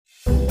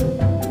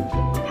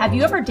Have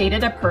you ever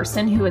dated a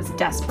person who is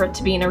desperate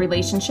to be in a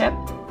relationship?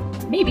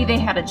 Maybe they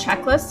had a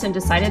checklist and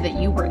decided that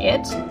you were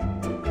it.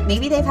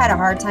 Maybe they've had a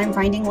hard time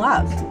finding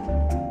love.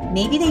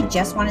 Maybe they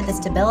just wanted the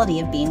stability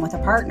of being with a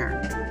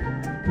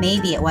partner.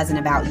 Maybe it wasn't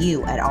about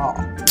you at all.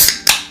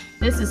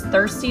 This is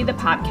Thirsty the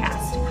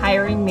Podcast,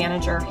 hiring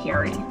manager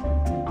Harry.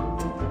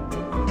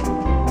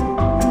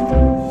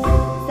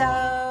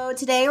 So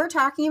today we're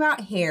talking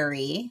about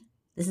Harry.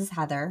 This is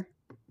Heather.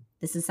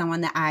 This is someone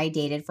that I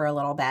dated for a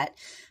little bit.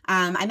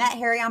 I met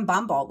Harry on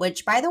Bumble,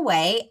 which, by the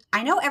way,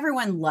 I know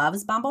everyone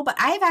loves Bumble, but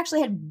I've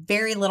actually had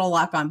very little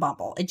luck on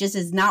Bumble. It just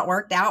has not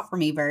worked out for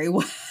me very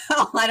well.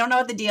 I don't know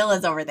what the deal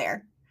is over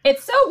there.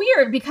 It's so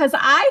weird because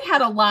I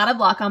had a lot of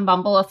luck on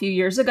Bumble a few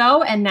years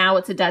ago, and now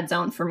it's a dead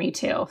zone for me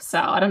too. So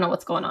I don't know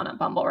what's going on at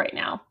Bumble right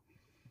now.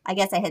 I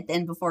guess I hit the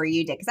end before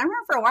you did, because I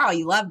remember for a while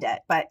you loved it.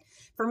 But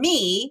for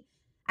me,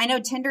 I know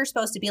Tinder's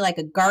supposed to be like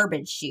a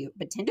garbage chute,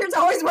 but Tinder's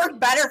always worked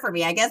better for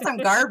me. I guess I'm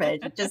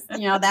garbage. Just,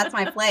 that's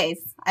my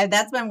place.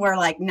 That's been where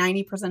like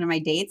 90% of my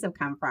dates have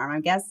come from. I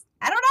don't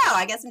know.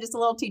 I guess I'm just a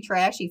little too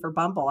trashy for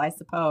Bumble, I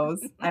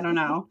suppose. I don't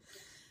know.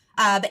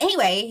 But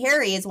anyway,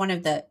 Harry is one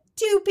of the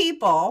two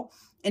people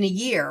in a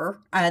year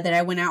that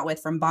I went out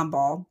with from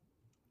Bumble.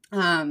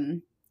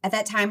 At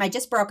that time, I'd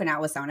just broken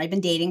out with someone. I'd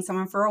been dating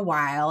someone for a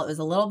while. It was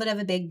a little bit of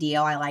a big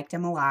deal. I liked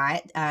him a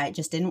lot. It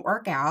just didn't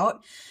work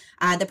out.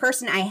 The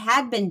person I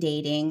had been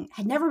dating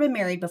had never been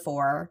married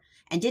before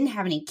and didn't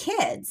have any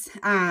kids.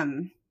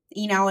 And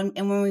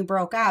when we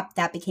broke up,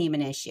 that became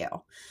an issue,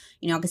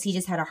 because he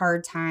just had a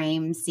hard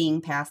time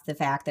seeing past the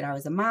fact that I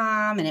was a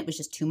mom, and it was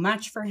just too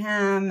much for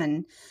him.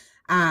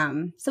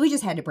 And so we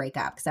just had to break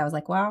up, because I was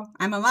like, well,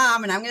 I'm a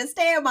mom and I'm going to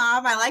stay a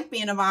mom. I like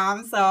being a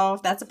mom. So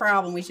if that's a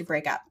problem, we should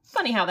break up.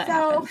 Funny how that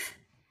happens.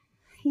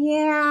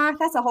 Yeah,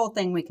 that's a whole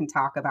thing we can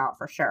talk about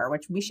for sure,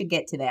 which we should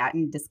get to that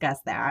and discuss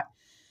that.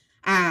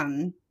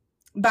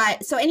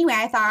 But so anyway,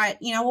 I thought,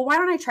 why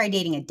don't I try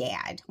dating a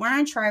dad? Why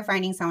don't I try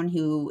finding someone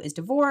who is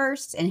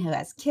divorced and who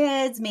has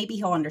kids? Maybe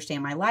he'll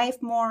understand my life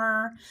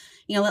more.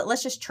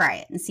 Let's just try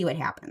it and see what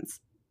happens.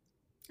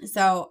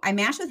 So I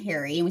matched with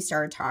Harry and we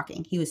started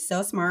talking. He was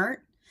so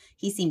smart.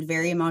 He seemed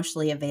very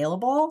emotionally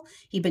available.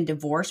 He'd been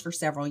divorced for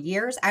several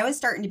years. I was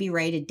starting to be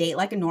ready to date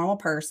like a normal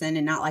person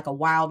and not like a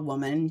wild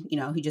woman,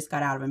 who just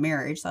got out of a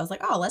marriage. So I was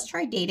like, oh, let's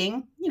try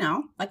dating,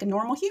 like a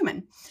normal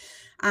human.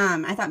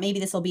 I thought maybe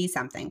this will be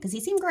something, because he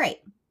seemed great.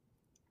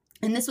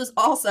 And this was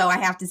also, I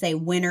have to say,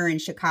 winter in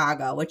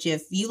Chicago, which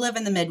if you live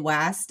in the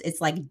Midwest,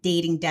 it's like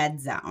dating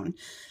dead zone.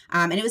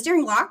 And it was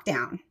during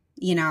lockdown,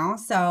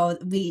 so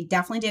we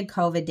definitely did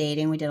COVID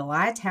dating. We did a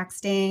lot of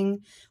texting.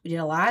 We did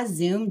a lot of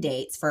Zoom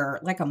dates for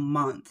like a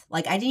month.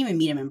 Like I didn't even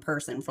meet him in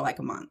person for like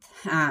a month.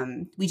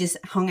 We just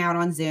hung out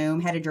on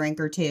Zoom, had a drink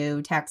or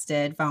two,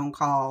 texted, phone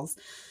calls,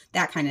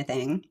 that kind of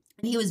thing.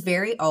 And he was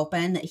very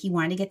open that he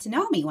wanted to get to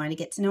know me, wanted to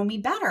get to know me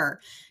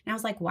better. And I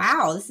was like,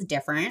 wow, this is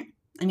different.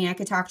 I mean, I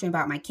could talk to him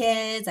about my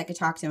kids. I could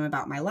talk to him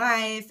about my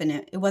life. And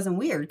it wasn't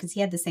weird because he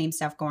had the same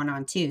stuff going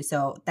on too.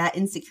 So that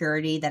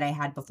insecurity that I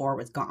had before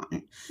was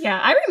gone. Yeah,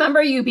 I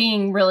remember you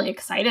being really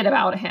excited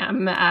about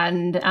him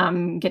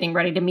and getting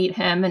ready to meet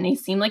him. And he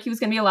seemed like he was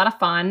going to be a lot of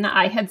fun.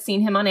 I had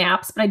seen him on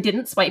apps, but I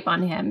didn't swipe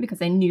on him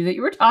because I knew that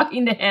you were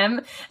talking to him.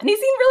 And he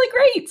seemed really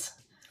great.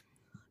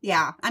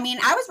 Yeah, I mean,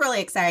 I was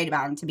really excited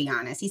about him, to be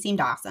honest. He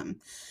seemed awesome.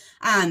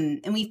 And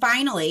we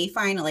finally,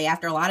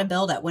 after a lot of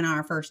buildup, went on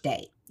our first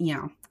date.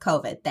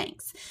 COVID,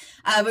 thanks.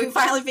 But we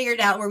finally figured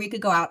out where we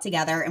could go out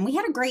together, and we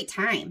had a great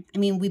time. I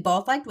mean, we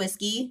both liked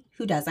whiskey.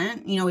 Who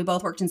doesn't? We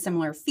both worked in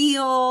similar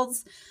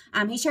fields.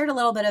 He shared a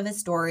little bit of his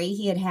story.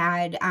 He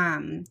had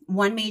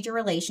one major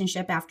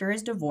relationship after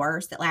his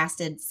divorce that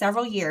lasted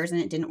several years, and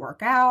it didn't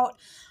work out.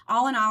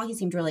 All in all, he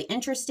seemed really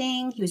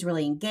interesting. He was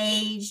really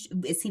engaged.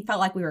 He felt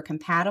like we were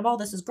compatible.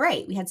 This was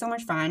great. We had so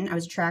much fun. I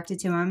was attracted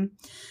to him.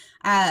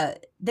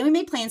 Then we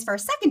made plans for a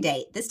second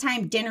date, this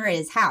time dinner at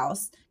his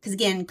house. Because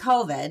again,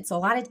 COVID.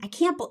 So I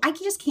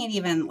just can't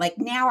even, like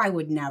now I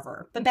would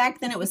never. But back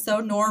then it was so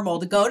normal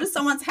to go to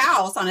someone's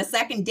house on a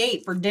second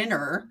date for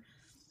dinner.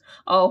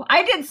 Oh,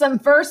 I did some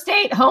first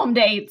date home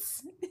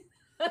dates.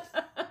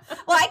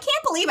 Well, I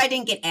can't believe I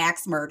didn't get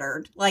axe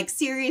murdered. Like,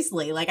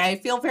 seriously, like, I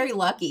feel very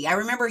lucky. I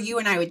remember you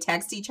and I would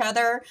text each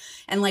other,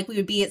 and, like, we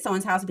would be at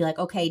someone's house and be like,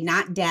 okay,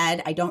 not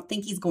dead. I don't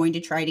think he's going to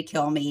try to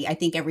kill me. I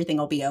think everything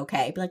will be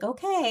okay. Be like,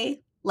 okay,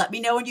 let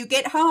me know when you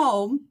get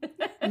home.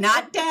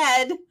 Not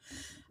dead.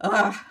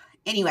 Ugh.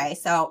 Anyway,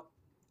 so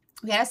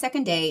we had a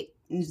second date.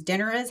 It was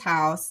dinner at his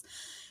house.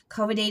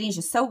 COVID dating is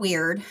just so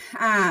weird.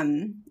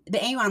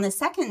 But anyway, on the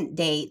second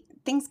date,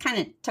 things kind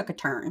of took a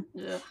turn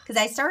because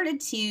I started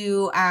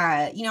to,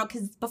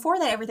 because before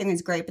that everything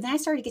was great, but then I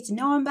started to get to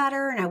know him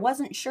better, and I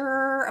wasn't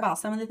sure about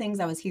some of the things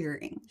I was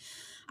hearing.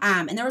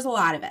 And there was a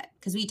lot of it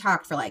because we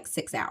talked for like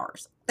 6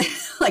 hours,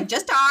 like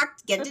just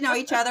talked, get to know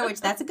each other,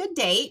 which that's a good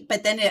date.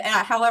 But then,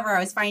 however, I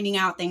was finding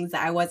out things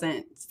that I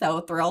wasn't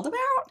so thrilled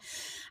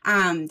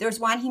about. There was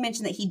one, he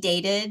mentioned that he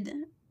dated.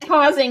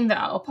 Pausing.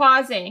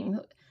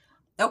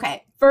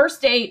 Okay.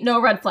 First date,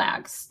 no red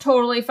flags.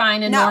 Totally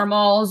fine and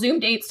normal. Zoom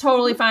dates,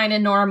 totally fine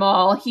and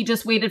normal. He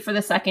just waited for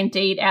the second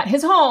date at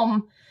his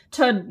home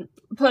to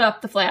put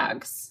up the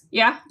flags.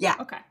 Yeah? Yeah.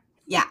 Okay.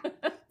 Yeah.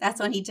 That's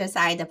when he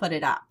decided to put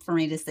it up for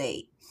me to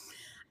see.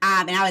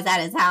 And I was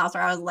at his house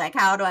where I was like,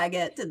 how do I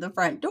get to the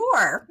front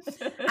door?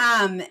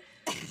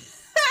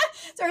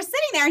 So we're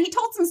sitting there and he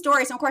told some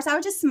stories. And of course, I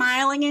was just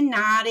smiling and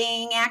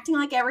nodding, acting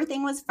like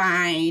everything was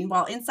fine.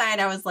 While inside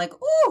I was like,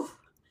 ooh,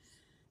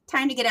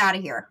 time to get out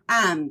of here.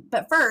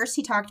 But first,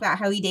 he talked about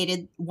how he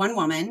dated one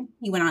woman.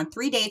 He went on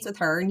 3 dates with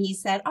her, and he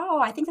said, oh,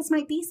 I think this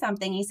might be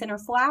something. He sent her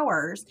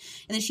flowers,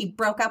 and then she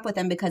broke up with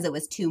him because it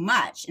was too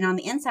much. And on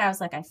the inside, I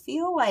was like, I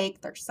feel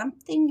like there's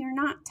something you're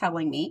not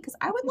telling me, because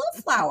I would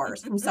love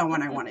flowers from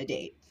someone I want to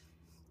date.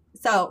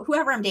 So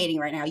whoever I'm dating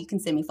right now, you can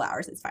send me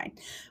flowers. It's fine.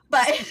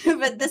 But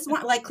this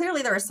one, like,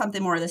 clearly there was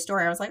something more to the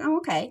story. I was like, oh,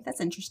 okay, that's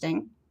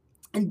interesting.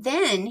 And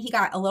then he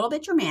got a little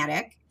bit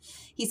dramatic.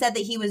 He said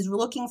that he was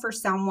looking for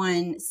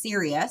someone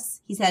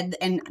serious. He said,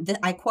 and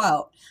I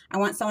quote, I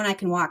want someone I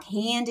can walk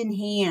hand in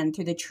hand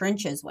through the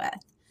trenches with,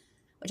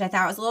 which I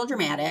thought was a little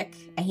dramatic.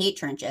 I hate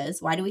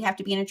trenches. Why do we have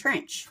to be in a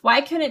trench?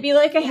 Why couldn't it be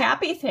like a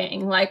happy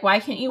thing? Like, why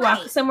can't you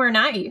walk somewhere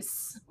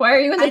nice? Why are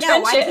you in the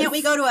trenches? Why can't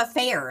we go to a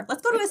fair?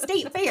 Let's go to a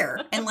state fair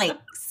and like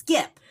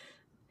skip.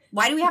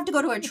 Why do we have to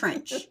go to a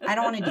trench? I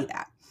don't want to do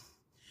that.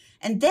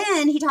 And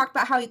then he talked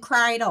about how he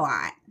cried a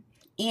lot.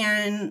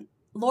 And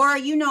Laura,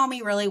 you know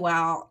me really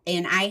well,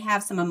 and I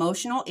have some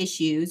emotional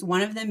issues,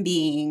 one of them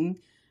being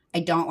I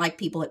don't like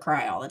people that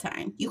cry all the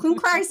time. You can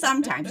cry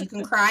sometimes. You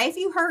can cry if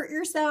you hurt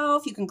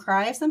yourself. You can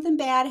cry if something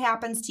bad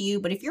happens to you.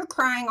 But if you're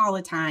crying all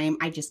the time,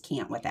 I just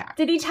can't with that.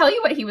 Did he tell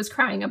you what he was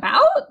crying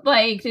about?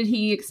 Like, did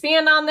he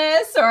expand on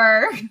this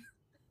or...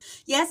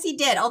 Yes, he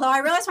did. Although I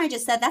realized when I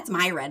just said that's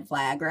my red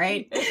flag,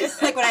 right?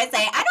 Like when I say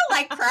I don't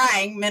like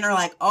crying, men are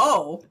like,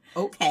 "Oh,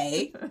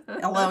 okay.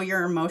 Hello,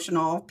 you're an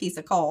emotional piece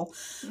of coal."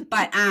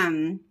 But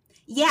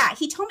yeah,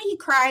 he told me he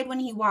cried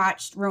when he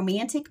watched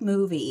romantic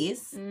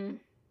movies. When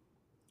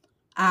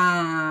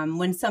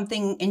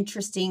something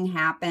interesting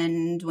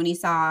happened, when he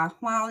saw,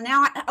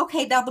 now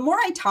the more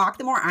I talk,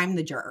 the more I'm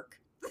the jerk.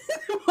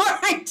 The more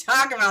I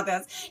talk about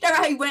this, talk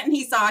about how he went and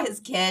he saw his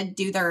kid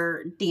do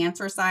their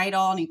dance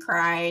recital and he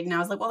cried, and I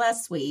was like, well,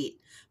 that's sweet,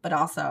 but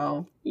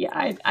also, yeah,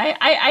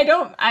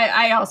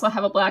 I also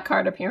have a black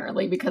card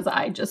apparently because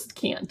I just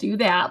can't do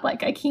that.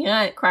 Like, I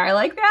can't cry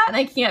like that, and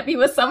I can't be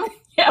with someone.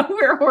 Yeah,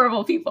 we're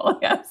horrible people.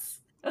 Yes.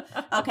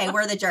 Okay,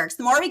 we're the jerks.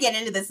 The more we get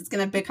into this, it's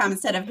going to become,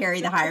 instead of Harry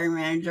the hiring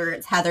manager,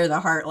 it's Heather the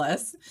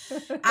heartless.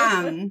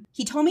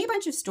 He told me a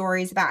bunch of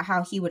stories about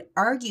how he would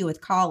argue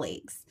with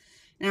colleagues.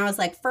 And I was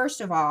like,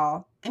 first of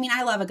all, I mean,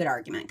 I love a good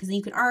argument because then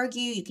you can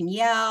argue, you can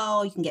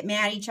yell, you can get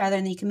mad at each other,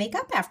 and then you can make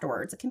up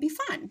afterwards. It can be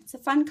fun. It's a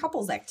fun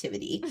couples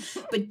activity.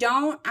 But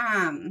don't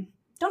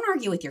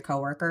argue with your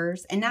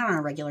coworkers, and not on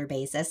a regular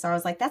basis. So I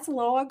was like, that's a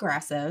little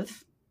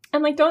aggressive.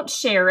 And, like, don't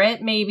share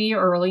it maybe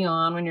early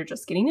on when you're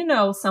just getting to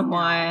know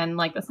someone. No.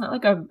 Like, that's not,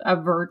 like, a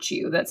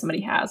virtue that somebody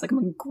has. Like, I'm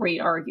a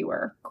great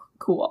arguer.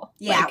 Cool.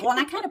 Yeah, like, well,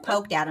 and I kind of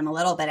poked at him a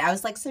little bit. I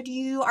was like, so do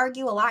you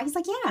argue a lot? He's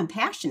like, yeah, I'm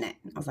passionate.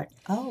 I was like,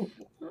 oh,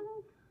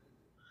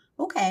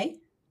 okay.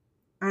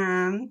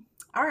 All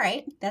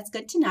right. That's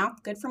good to know.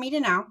 Good for me to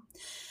know.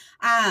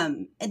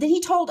 And then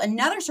he told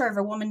another story of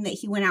a woman that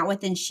he went out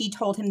with, and she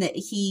told him that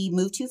he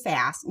moved too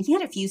fast. And he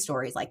had a few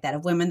stories like that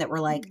of women that were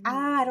like,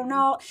 I don't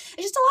know.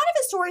 And just a lot of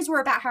his stories were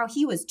about how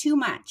he was too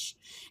much.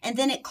 And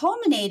then it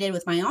culminated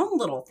with my own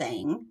little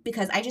thing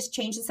because I just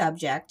changed the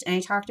subject and I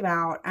talked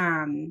about,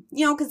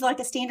 because like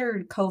a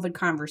standard COVID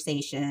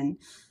conversation,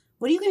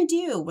 what are you going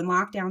to do when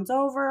lockdown's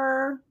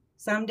over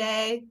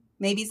someday?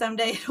 Maybe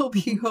someday it'll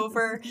be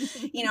over.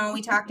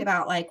 We talked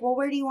about like, well,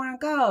 where do you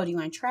want to go? Do you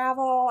want to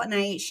travel? And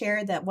I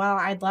shared that, well,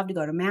 I'd love to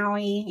go to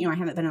Maui. I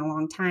haven't been in a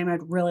long time.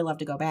 I'd really love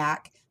to go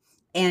back.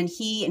 And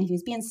he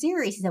was being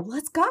serious. He said, well,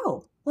 let's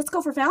go. Let's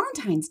go for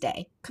Valentine's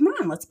Day. Come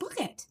on, let's book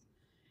it.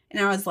 And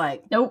I was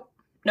like, nope.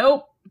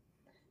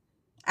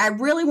 I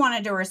really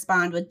wanted to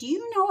respond with, do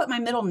you know what my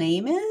middle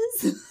name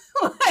is?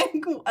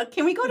 Like,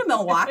 can we go to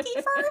Milwaukee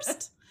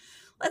first?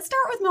 Let's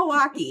start with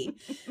Milwaukee.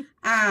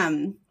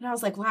 And I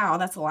was like, wow,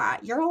 that's a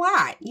lot. You're a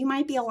lot. You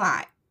might be a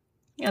lot.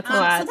 That's a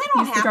lot. So that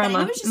all happened.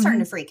 And it was just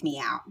starting to freak me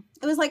out.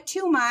 It was like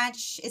too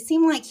much. It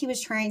seemed like he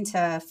was trying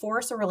to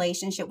force a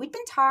relationship. We'd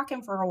been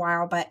talking for a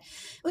while, but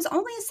it was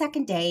only a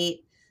second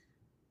date.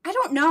 I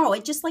don't know.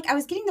 It just like, I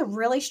was getting the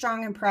really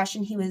strong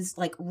impression he was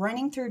like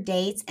running through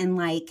dates and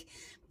like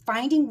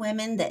finding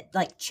women that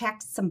like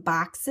checked some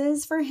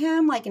boxes for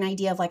him, like an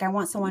idea of like, I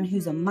want someone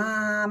who's a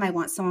mom. I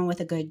want someone with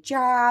a good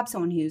job,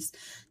 someone who's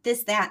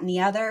this, that, and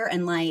the other.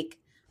 And like,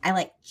 I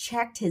like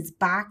checked his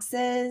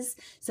boxes.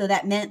 So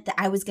that meant that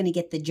I was going to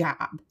get the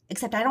job,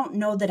 except I don't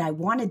know that I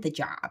wanted the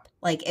job.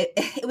 Like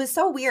it was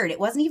so weird. It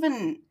wasn't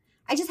even,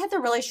 I just had the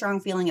really strong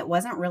feeling it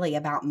wasn't really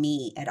about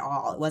me at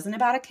all. It wasn't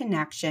about a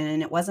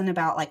connection. It wasn't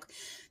about like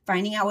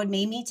finding out what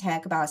made me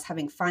tick, about us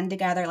having fun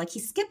together. Like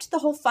he skipped the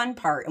whole fun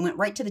part and went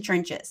right to the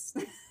trenches.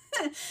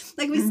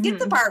 Like we skipped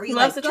the part where you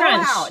like go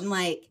out and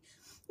like,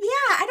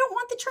 Yeah, I don't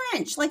want the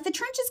trench. Like, the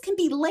trenches can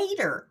be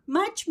later,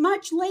 much,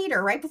 much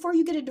later, right before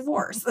you get a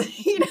divorce.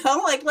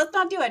 Like, let's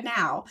not do it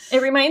now.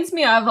 It reminds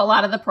me of a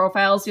lot of the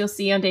profiles you'll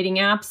see on dating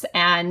apps,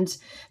 and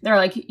they're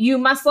like, you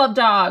must love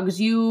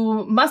dogs,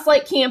 you must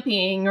like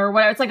camping, or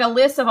whatever. It's like a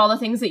list of all the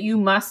things that you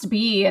must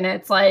be, and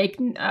it's like,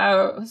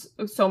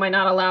 so am I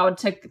not allowed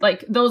to,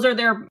 like, that's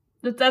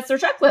their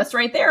checklist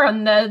right there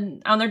on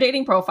their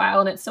dating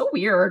profile, and it's so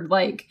weird.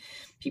 Like,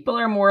 people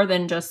are more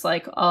than just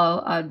like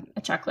a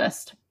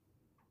checklist.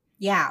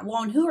 Yeah.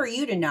 Well, and who are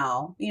you to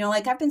know?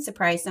 Like, I've been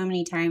surprised so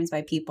many times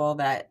by people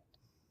that,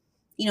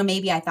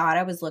 maybe I thought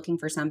I was looking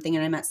for something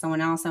and I met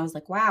someone else and I was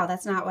like, wow,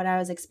 that's not what I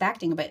was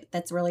expecting, but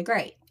that's really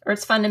great. Or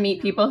it's fun to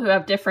meet people who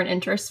have different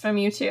interests from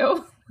you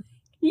too.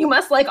 You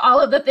must like all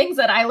of the things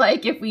that I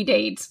like if we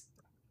date.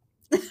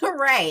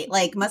 Right.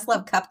 Like, must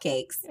love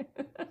cupcakes.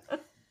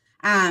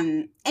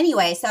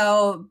 Anyway,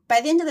 so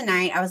by the end of the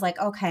night, I was like,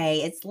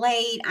 okay, it's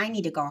late. I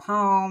need to go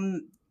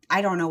home.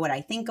 I don't know what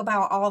I think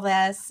about all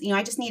this.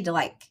 I just need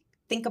to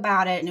think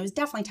about it. And it was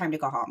definitely time to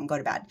go home and go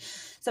to bed.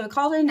 So we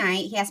called it a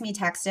night. He asked me to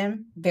text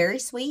him. Very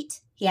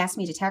sweet. He asked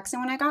me to text him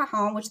when I got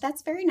home, which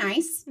that's very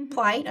nice. Mm-hmm.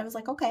 Polite. I was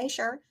like, okay,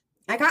 sure.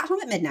 I got home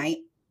at midnight.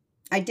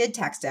 I did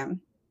text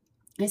him.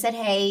 I said,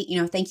 hey,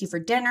 thank you for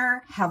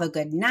dinner. Have a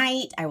good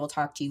night. I will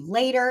talk to you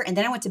later. And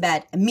then I went to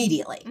bed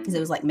immediately because it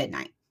was like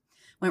midnight.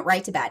 Went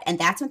right to bed. And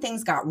that's when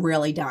things got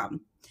really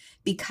dumb.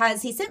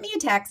 Because he sent me a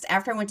text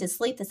after I went to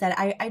sleep that said,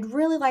 I'd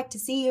really like to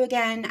see you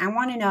again. I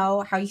want to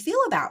know how you feel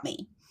about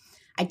me.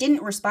 I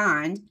didn't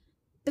respond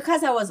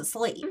because I was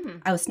asleep. Mm-hmm.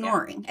 I was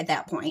snoring at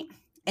that point.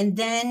 And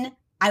then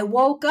I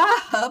woke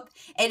up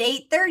at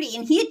 8:30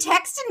 and he had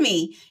texted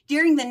me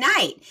during the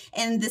night.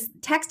 And this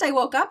text I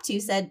woke up to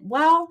said,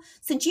 well,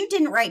 since you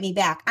didn't write me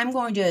back, I'm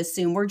going to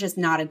assume we're just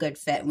not a good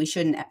fit and we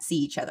shouldn't see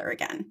each other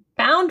again.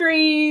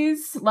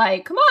 Boundaries.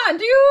 Like, come on,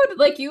 dude.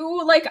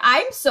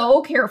 I'm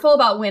so careful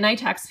about when I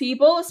text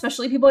people,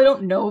 especially people I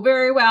don't know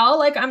very well.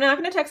 Like, I'm not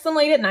going to text them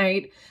late at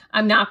night.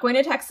 I'm not going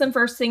to text them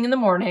first thing in the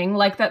morning.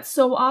 Like, that's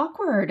so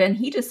awkward. And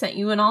he just sent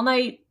you an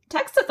all-night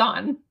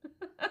textathon.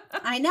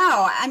 I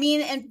know. I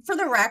mean, and for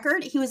the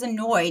record, he was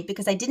annoyed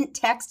because I didn't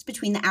text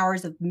between the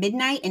hours of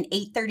midnight and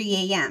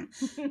 8:30 a.m.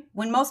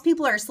 when most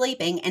people are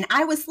sleeping, and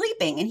I was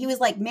sleeping, and he was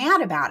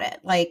mad about it.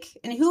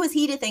 And who was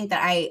he to think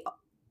that I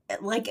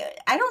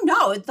don't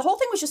know. The whole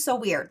thing was just so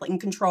weird, and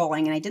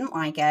controlling, and I didn't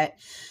like it.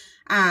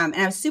 And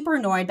I was super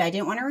annoyed, but I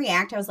didn't want to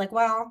react. I was like,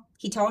 well,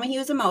 he told me he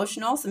was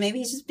emotional, so maybe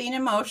he's just being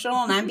emotional,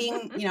 and I'm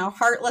being,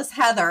 heartless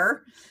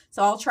Heather.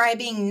 So I'll try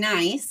being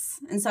nice.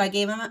 And so I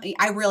gave him,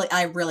 I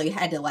really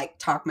had to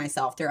talk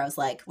myself through. I was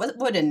like, what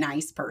would a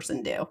nice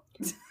person do?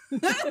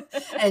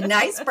 A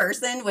nice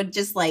person would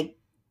just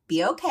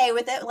be okay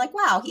with it.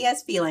 Wow, he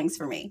has feelings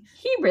for me.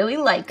 He really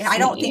likes me. I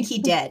don't think he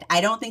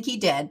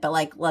did.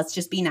 But let's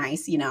just be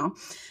nice, I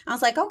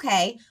was like,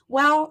 okay,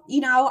 well,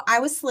 I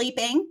was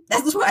sleeping.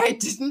 That's why I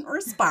didn't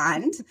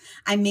respond.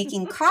 I'm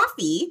making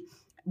coffee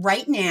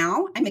right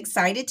now. I'm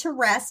excited to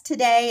rest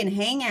today and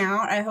hang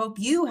out. I hope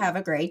you have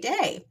a great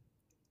day.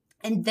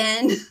 And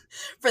then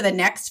for the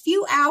next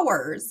few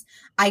hours,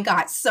 I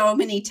got so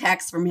many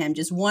texts from him,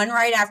 just one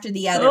right after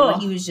the other, where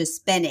he was just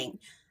spinning.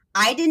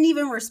 I didn't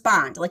even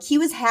respond. He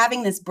was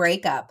having this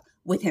breakup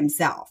with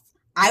himself.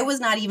 I was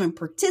not even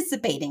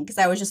participating because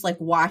I was just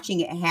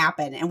watching it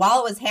happen. And while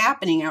it was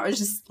happening, I was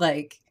just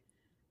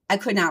I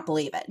could not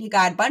believe it. He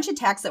got a bunch of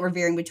texts that were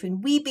veering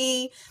between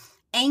weepy,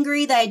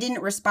 angry that I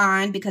didn't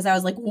respond because I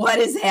was like, what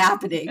is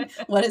happening?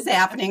 What is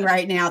happening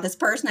right now? This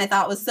person I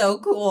thought was so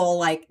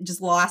cool,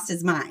 just lost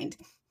his mind.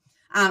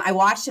 I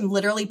watched him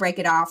literally break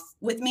it off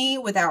with me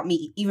without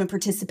me even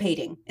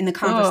participating in the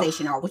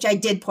conversation, which I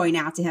did point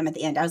out to him at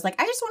the end. I was like,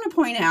 I just want to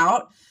point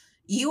out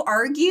you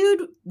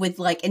argued with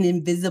an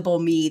invisible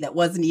me that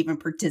wasn't even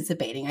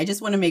participating. I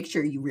just want to make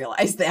sure you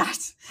realize that.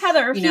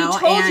 Heather, he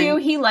told you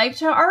he liked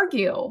to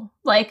argue.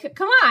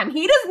 Come on.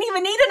 He doesn't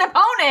even need an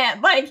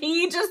opponent.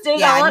 He just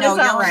did all on his own.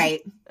 You're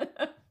right.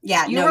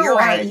 Yeah, you're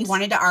right. He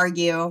wanted to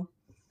argue.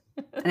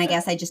 And I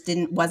guess I just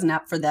wasn't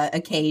up for the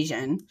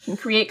occasion. You can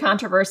create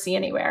controversy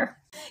anywhere.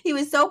 He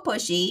was so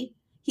pushy.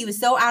 He was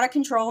so out of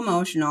control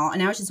emotional.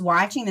 And I was just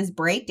watching this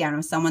breakdown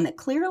of someone that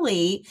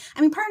clearly,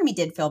 part of me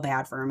did feel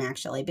bad for him,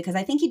 actually, because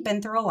I think he'd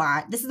been through a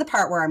lot. This is the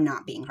part where I'm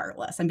not being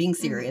heartless. I'm being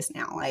serious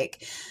now.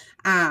 It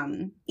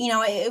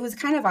was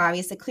kind of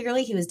obvious that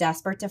clearly he was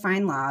desperate to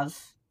find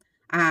love.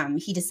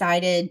 He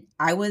decided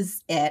I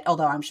was it,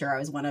 although I'm sure I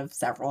was one of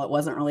several. It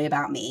wasn't really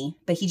about me,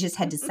 but he just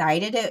had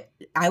decided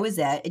I was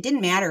it. It didn't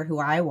matter who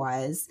I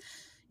was.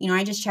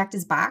 I just checked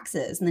his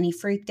boxes, and then he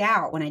freaked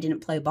out when I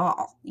didn't play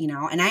ball,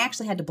 and I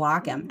actually had to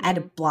block him. I had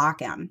to block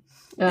him.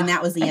 Ugh, and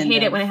that was the end. I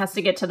hate it when it has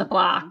to get to the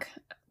block.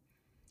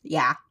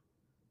 Yeah.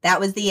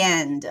 That was the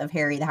end of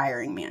Harry the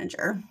hiring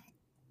manager.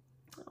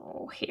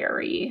 Oh,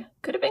 Harry.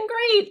 Could have been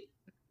great,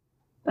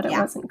 but it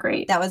wasn't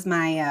great. That was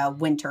my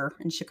winter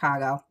in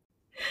Chicago.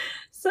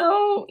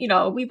 So,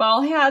 we've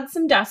all had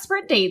some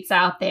desperate dates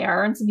out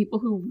there and some people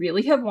who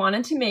really have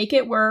wanted to make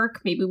it work.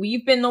 Maybe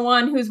we've been the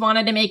one who's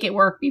wanted to make it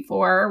work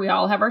before. We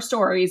all have our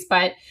stories.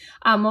 But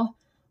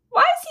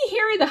Why is he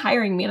Harry the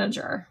hiring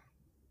manager?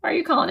 Why are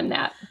you calling him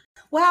that?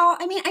 Well,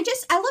 I mean, I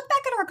look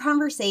back at our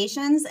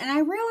conversations and I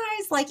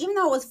realized, like, even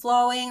though it was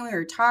flowing, we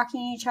were talking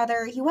to each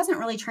other, he wasn't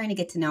really trying to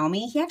get to know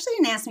me. He actually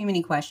didn't ask me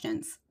many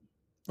questions.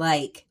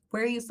 Like,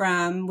 where are you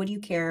from? What do you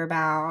care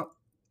about?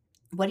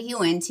 What are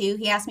you into?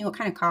 He asked me what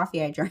kind of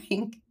coffee I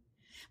drank.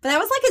 But that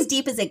was like as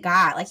deep as it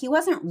got. Like, he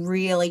wasn't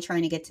really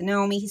trying to get to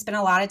know me. He spent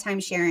a lot of time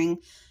sharing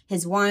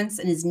his wants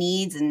and his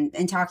needs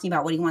and talking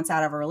about what he wants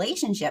out of a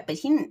relationship. But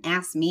he didn't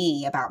ask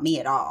me about me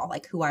at all,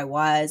 like who I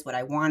was, what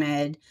I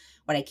wanted,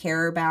 what I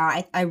care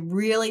about. I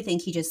really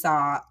think he just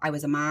saw I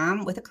was a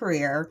mom with a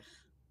career,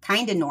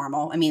 kind of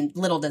normal. I mean,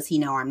 little does he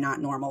know I'm not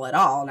normal at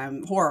all and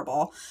I'm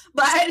horrible.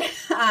 But,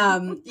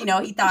 you know,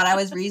 he thought I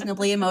was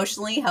reasonably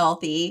emotionally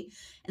healthy.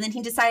 And then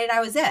he decided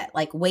I was it,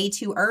 like way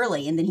too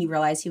early. And then he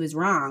realized he was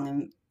wrong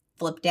and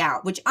flipped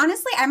out, which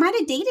honestly, I might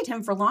have dated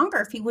him for longer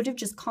if he would have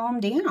just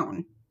calmed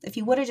down. If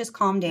he would have just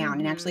calmed down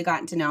and actually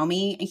gotten to know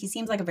me. And he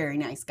seems like a very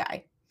nice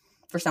guy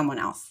for someone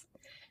else.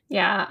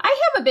 Yeah, I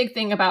have a big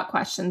thing about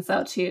questions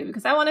though too,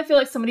 because I want to feel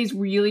like somebody's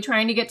really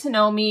trying to get to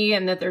know me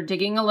and that they're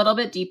digging a little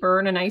bit deeper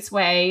in a nice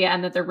way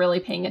and that they're really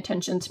paying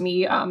attention to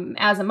me.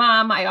 As a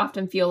mom, I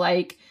often feel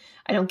like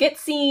I don't get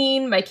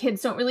seen. My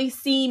kids don't really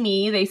see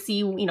me. They see,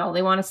 you know,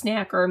 they want a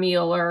snack or a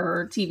meal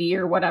or TV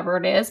or whatever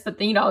it is, but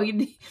you know, you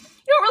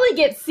don't really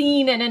get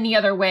seen in any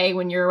other way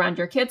when you're around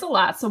your kids a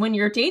lot. So when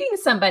you're dating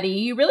somebody,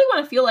 you really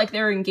want to feel like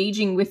they're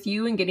engaging with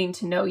you and getting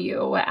to know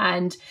you.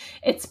 And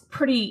it's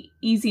pretty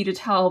easy to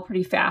tell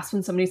pretty fast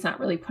when somebody's not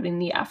really putting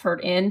the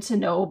effort in to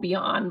know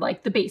beyond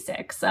like the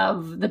basics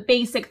of the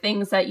basic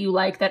things that you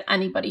like that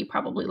anybody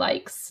probably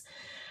likes.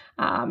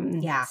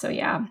 So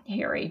yeah,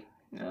 Harry.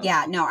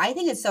 Yeah, no, I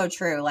think it's so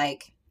true.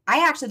 Like,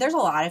 there's a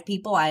lot of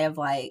people I have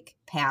like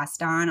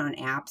passed on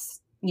apps,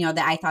 you know,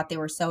 that I thought they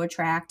were so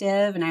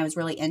attractive and I was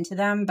really into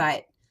them,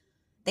 but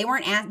they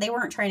weren't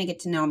trying to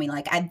get to know me.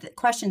 Like,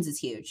 questions is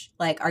huge.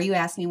 Like, are you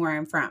asking me where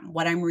I'm from,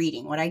 what I'm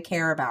reading, what I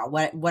care about,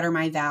 what are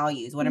my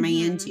values, what am I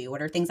into,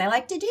 what are things I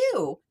like to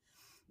do?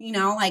 You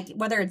know, like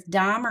whether it's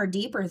dumb or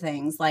deeper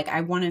things, like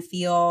I want to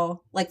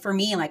feel like for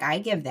me, like I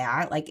give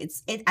that, like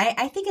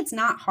I think it's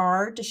not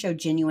hard to show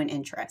genuine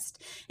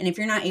interest. And if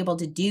you're not able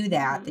to do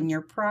that, then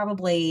you're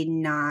probably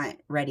not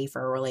ready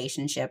for a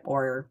relationship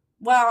or,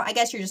 well, I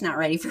guess you're just not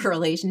ready for a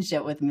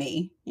relationship with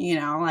me. You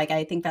know, like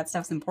I think that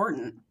stuff's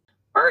important.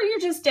 Or you're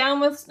just down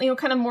with, you know,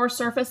 kind of more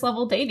surface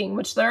level dating,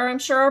 which there, I'm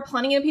sure, are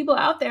plenty of people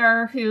out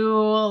there who,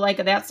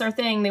 like, that's their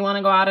thing. They want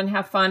to go out and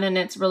have fun and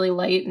it's really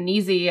light and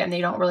easy and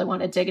they don't really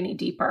want to dig any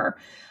deeper.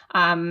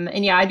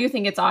 And yeah, I do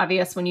think it's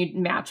obvious when you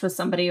match with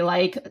somebody,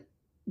 like,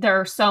 there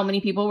are so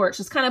many people where it's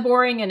just kind of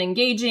boring and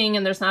engaging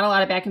and there's not a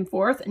lot of back and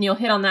forth. And you'll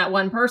hit on that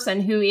one person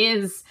who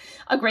is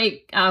a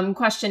great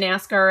question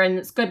asker and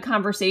it's good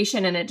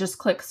conversation and it just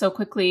clicks so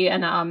quickly.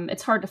 And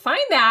it's hard to find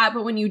that.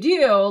 But when you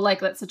do, like,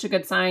 that's such a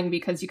good sign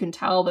because you can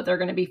tell that they're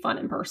going to be fun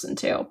in person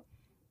too.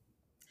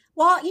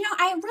 Well, you know,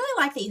 I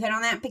really like that you hit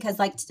on that because,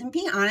 like, to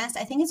be honest,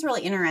 I think it's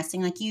really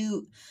interesting. Like,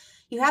 you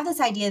have this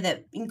idea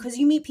that because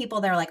you meet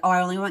people that are like, oh,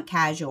 I only want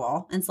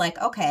casual. And it's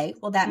like, okay,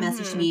 well, that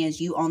message to me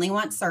is you only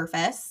want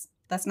surface.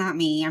 That's not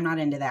me. I'm not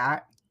into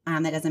that.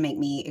 That doesn't make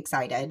me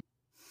excited.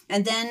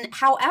 And then,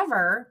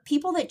 however,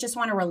 people that just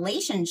want a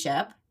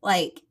relationship,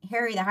 like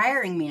Harry the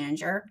hiring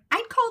manager,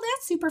 I'd call that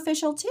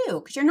superficial too,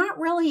 because you're not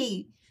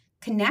really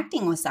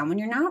connecting with someone.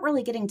 You're not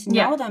really getting to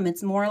know them.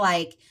 It's more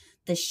like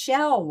the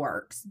shell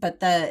works, but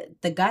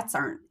the guts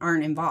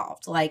aren't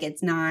involved. Like,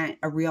 it's not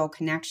a real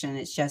connection.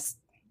 It's just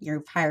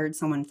you've hired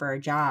someone for a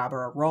job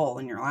or a role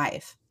in your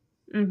life.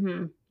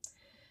 Mm-hmm.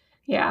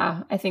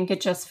 Yeah, I think it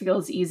just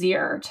feels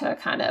easier to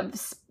kind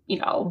of, you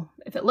know,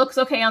 if it looks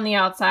okay on the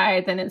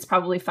outside, then it's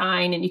probably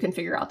fine and you can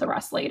figure out the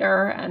rest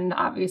later. And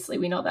obviously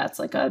we know that's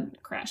like a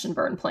crash and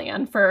burn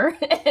plan for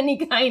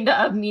any kind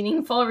of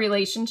meaningful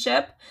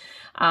relationship.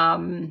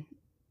 I'm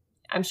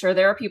sure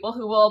there are people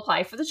who will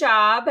apply for the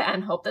job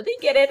and hope that they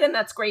get it and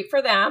that's great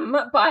for them.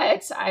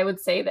 But I would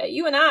say that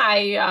you and I,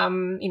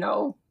 you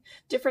know,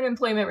 different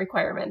employment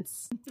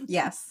requirements.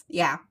 Yes.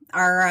 Yeah.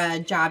 Our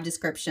job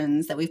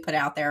descriptions that we've put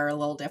out there are a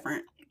little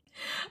different.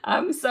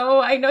 So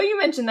I know you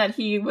mentioned that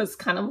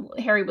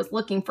Harry was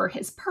looking for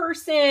his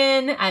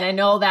person. And I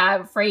know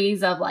that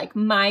phrase of like,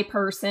 my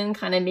person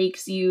kind of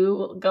makes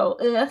you go,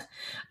 ugh.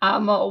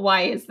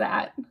 Why is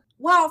that?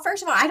 Well,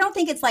 first of all, I don't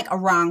think it's like a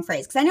wrong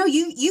phrase because I know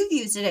you've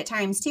used it at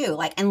times too.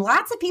 Like, and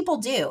lots of people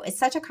do. It's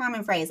such a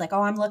common phrase, like,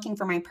 "Oh, I'm looking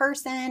for my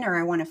person," or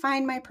 "I want to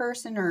find my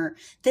person," or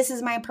 "This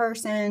is my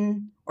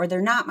person," or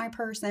 "They're not my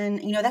person."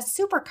 You know, that's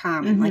super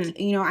common. Mm-hmm. Like,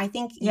 you know, I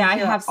think I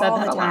have said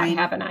that a lot,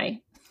 haven't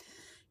I?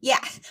 Yeah.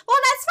 Well,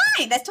 that's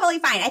fine. That's totally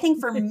fine. I think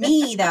for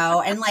me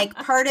though, and like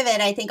part of it,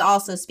 I think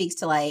also speaks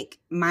to like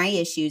my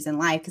issues in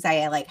life because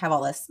I like have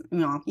all this,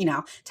 you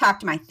know, talk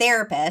to my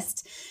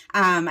therapist.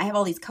 I have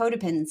all these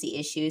codependency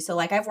issues. So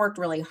like I've worked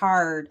really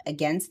hard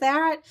against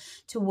that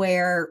to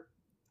where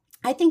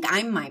I think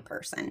I'm my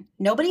person.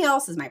 Nobody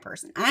else is my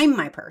person. I'm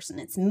my person.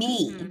 It's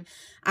me.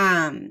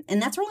 And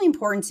that's really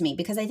important to me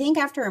because I think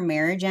after a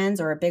marriage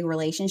ends or a big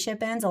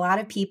relationship ends, a lot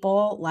of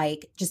people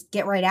like just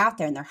get right out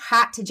there and they're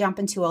hot to jump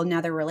into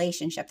another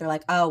relationship. They're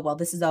like, oh, well,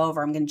 this is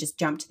over. I'm going to just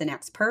jump to the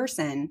next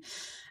person.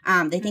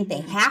 They think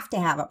they have to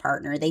have a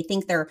partner. They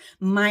think they're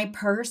my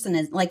person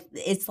is like,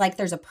 it's like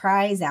there's a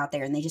prize out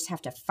there and they just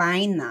have to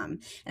find them.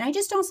 And I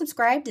just don't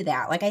subscribe to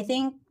that. Like, I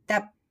think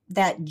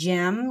that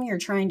gem you're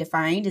trying to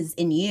find is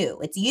in you.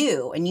 It's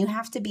you. And you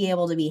have to be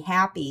able to be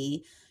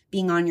happy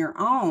being on your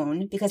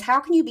own, because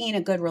how can you be in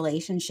a good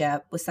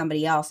relationship with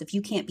somebody else if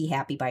you can't be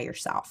happy by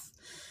yourself?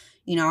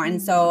 You know,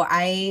 and so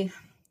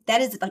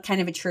that is a kind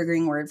of a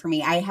triggering word for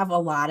me. I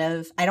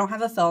don't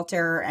have a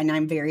filter and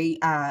I'm very,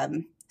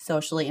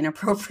 socially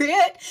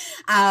inappropriate.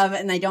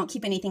 And I don't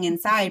keep anything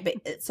inside.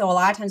 But so a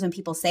lot of times when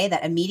people say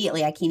that,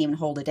 immediately I can't even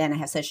hold it in. I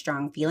have such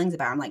strong feelings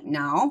about it. I'm like,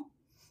 no.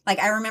 Like,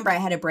 I remember I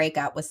had a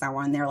breakup with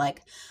someone.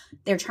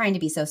 They're trying to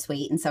be so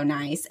sweet and so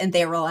nice. And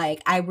they were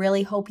like, I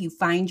really hope you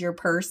find your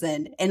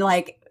person. And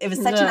like, it was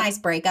such a nice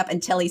breakup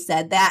until he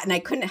said that. And I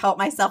couldn't help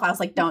myself. I was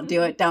like, don't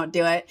do it. Don't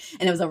do it.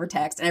 And it was over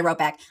text. And I wrote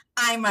back,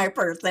 I'm my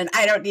person.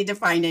 I don't need to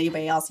find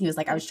anybody else. He was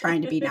like, I was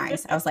trying to be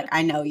nice. I was like,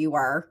 I know you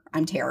are.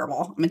 I'm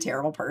terrible. I'm a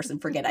terrible person.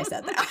 Forget I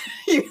said that.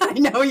 I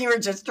know you were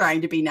just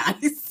trying to be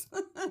nice.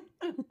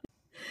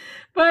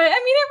 But I mean,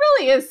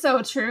 it really is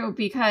so true,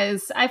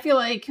 because I feel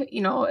like, you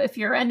know, if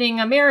you're ending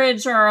a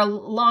marriage or a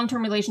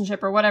long-term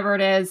relationship or whatever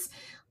it is,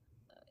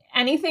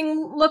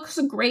 anything looks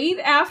great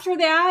after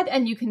that.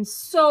 And you can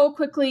so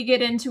quickly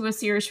get into a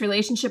serious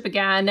relationship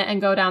again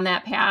and go down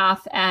that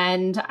path.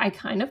 And I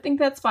kind of think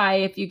that's why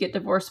if you get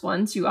divorced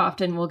once, you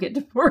often will get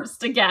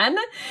divorced again,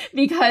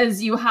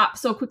 because you hop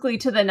so quickly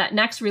to the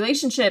next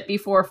relationship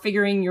before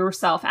figuring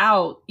yourself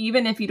out,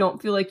 even if you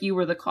don't feel like you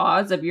were the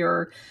cause of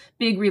your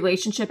big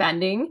relationship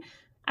ending.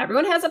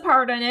 Everyone has a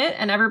part in it,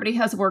 and everybody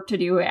has work to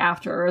do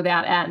after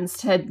that ends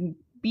to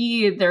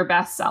be their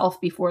best self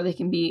before they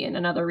can be in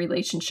another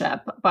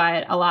relationship.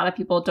 But a lot of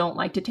people don't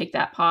like to take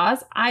that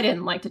pause. I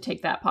didn't like to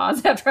take that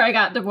pause after I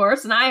got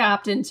divorced, and I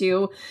hopped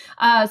into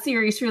a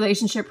serious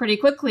relationship pretty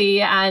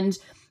quickly. And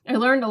I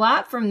learned a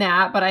lot from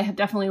that, but I have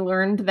definitely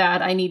learned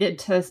that I needed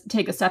to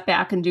take a step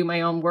back and do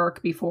my own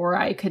work before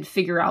I could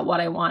figure out what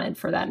I wanted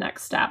for that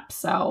next step.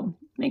 So,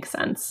 makes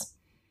sense.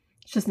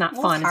 It's just not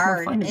fun. It's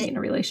more fun to be in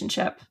a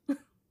relationship.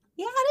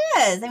 Yeah,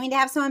 it is. I mean, to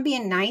have someone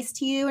being nice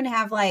to you and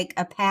have like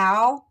a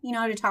pal, you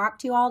know, to talk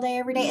to all day,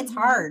 every day, it's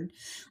hard.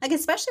 Like,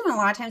 especially when a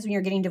lot of times when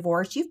you're getting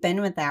divorced, you've been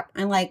with that.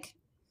 And like,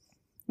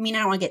 I mean, I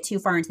don't want to get too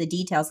far into the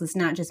details. It's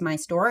not just my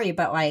story,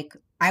 but like,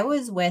 I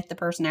was with the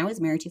person I was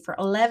married to for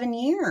 11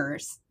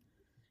 years,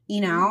 you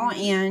know,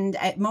 and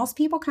most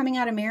people coming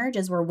out of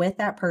marriages were with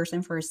that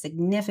person for a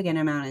significant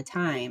amount of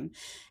time.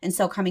 And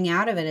so coming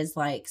out of it is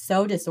like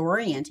so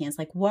disorienting. It's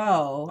like,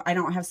 whoa, I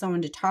don't have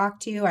someone to talk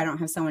to. I don't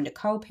have someone to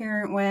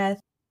co-parent with.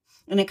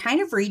 And it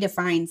kind of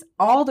redefines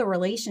all the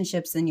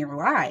relationships in your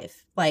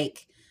life,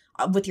 like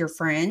with your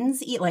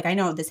friends. Like, I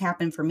know this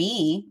happened for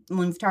me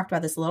when we've talked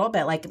about this a little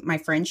bit, like my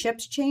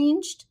friendships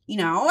changed, you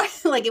know,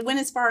 like it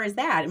went as far as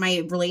that.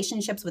 My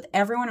relationships with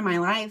everyone in my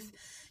life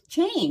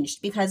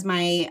changed because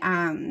my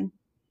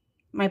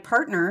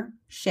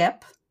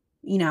partnership,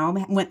 you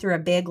know, went through a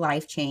big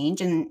life change.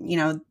 And, you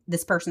know,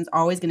 this person's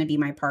always going to be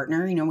my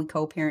partner. You know, we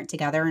co-parent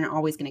together and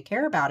always going to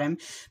care about him.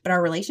 But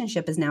our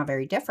relationship is now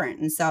very different.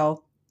 And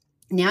so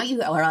now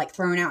you are like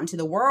thrown out into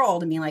the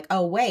world and being like,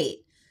 oh, wait,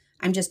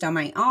 I'm just on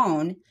my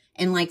own.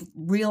 And like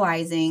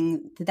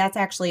realizing that that's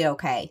actually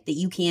okay, that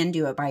you can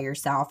do it by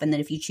yourself. And that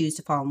if you choose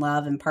to fall in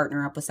love and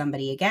partner up with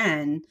somebody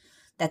again,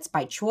 that's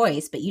by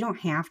choice, but you don't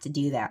have to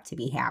do that to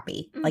be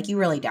happy. Like, you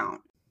really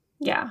don't.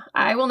 Yeah,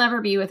 I will never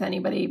be with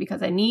anybody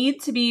because I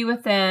need to be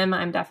with them.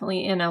 I'm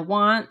definitely in a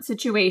want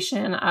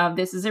situation of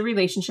this is a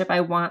relationship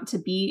I want to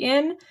be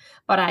in,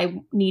 but I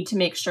need to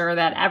make sure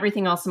that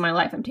everything else in my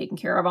life I'm taking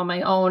care of on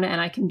my own and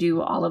I can do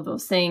all of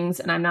those things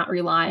and I'm not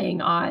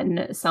relying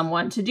on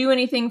someone to do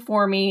anything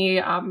for me.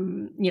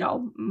 You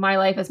know, my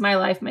life is my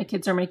life. My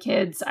kids are my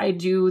kids. I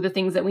do the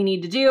things that we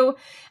need to do.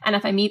 And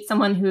if I meet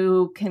someone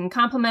who can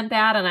complement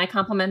that and I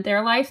complement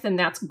their life, then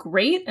that's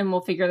great and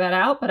we'll figure that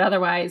out. But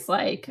otherwise,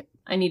 like,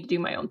 I need to do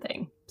my own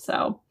thing.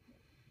 So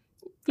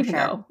even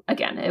though,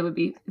 again,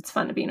 it's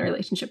fun to be in a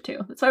relationship too.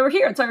 That's why we're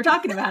here. That's why we're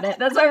talking about it.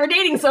 That's why we're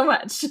dating so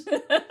much.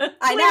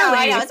 I know.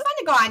 It's fun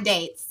to go on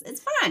dates.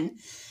 It's fun.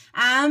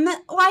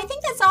 Well, I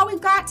think that's all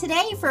we've got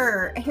today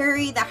for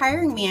Harry, the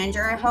hiring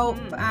manager. I hope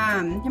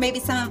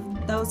maybe some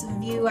of those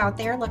of you out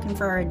there looking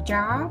for a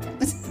job.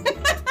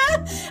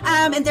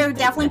 And there are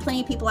definitely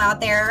plenty of people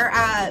out there,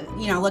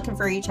 you know, looking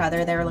for each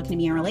other. They're looking to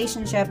be in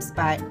relationships,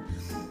 but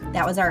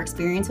that was our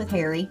experience with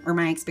Harry, or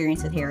my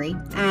experience with Harry.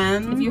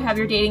 If you have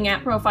your dating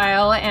app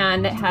profile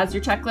and it has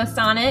your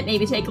checklist on it,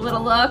 maybe take a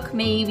little look.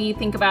 Maybe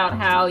think about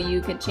how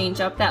you could change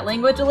up that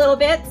language a little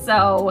bit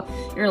so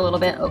you're a little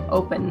bit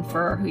open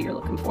for who you're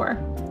looking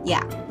for.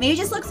 Yeah, maybe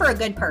just look for a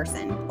good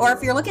person. Or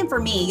if you're looking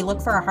for me, you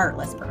look for a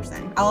heartless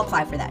person. I'll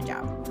apply for that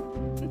job.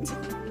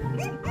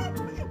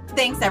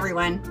 Thanks,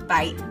 everyone.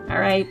 Bye.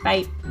 All right.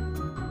 Bye.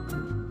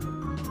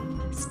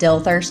 Still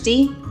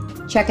thirsty?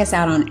 Check us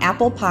out on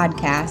Apple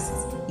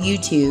Podcasts,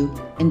 YouTube,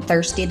 and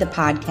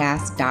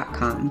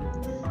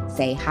thirstythepodcast.com.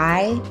 Say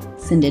hi,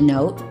 send a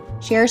note,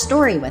 share a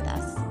story with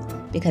us,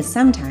 because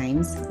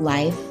sometimes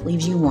life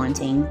leaves you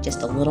wanting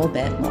just a little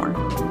bit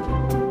more.